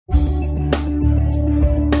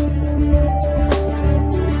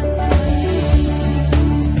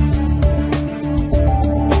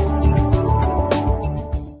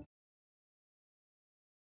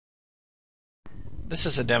This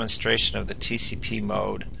is a demonstration of the TCP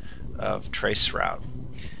mode of Traceroute.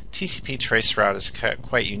 TCP Traceroute is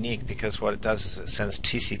quite unique because what it does is it sends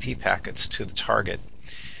TCP packets to the target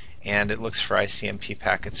and it looks for ICMP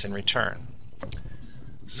packets in return.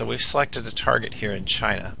 So we've selected a target here in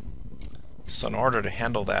China. So in order to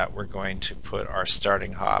handle that, we're going to put our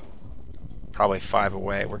starting hop probably 5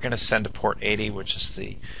 away. We're going to send to port 80, which is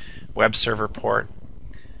the web server port,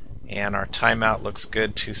 and our timeout looks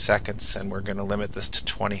good, 2 seconds, and we're going to limit this to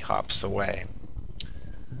 20 hops away.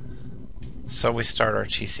 So we start our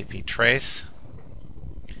TCP trace,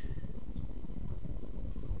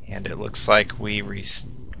 and it looks like we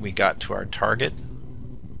got to our target.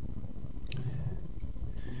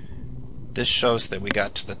 This shows that we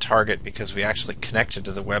got to the target because we actually connected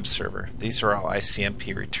to the web server. These are all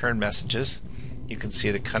ICMP return messages. You can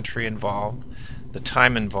see the country involved, the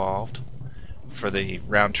time involved for the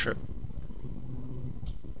round trip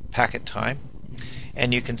packet time,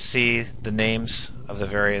 and you can see the names of the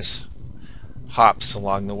various hops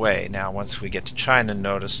along the way. Now once we get to China,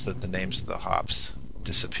 notice that the names of the hops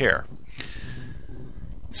disappear.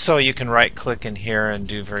 So you can right click in here and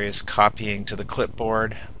do various copying to the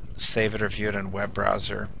clipboard, save it or view it in a web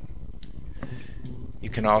browser. You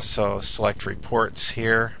can also select reports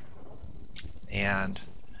here and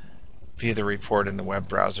view the report in the web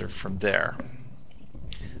browser from there.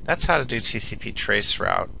 That's how to do TCP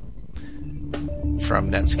Traceroute from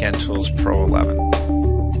NetScanTools Pro 11.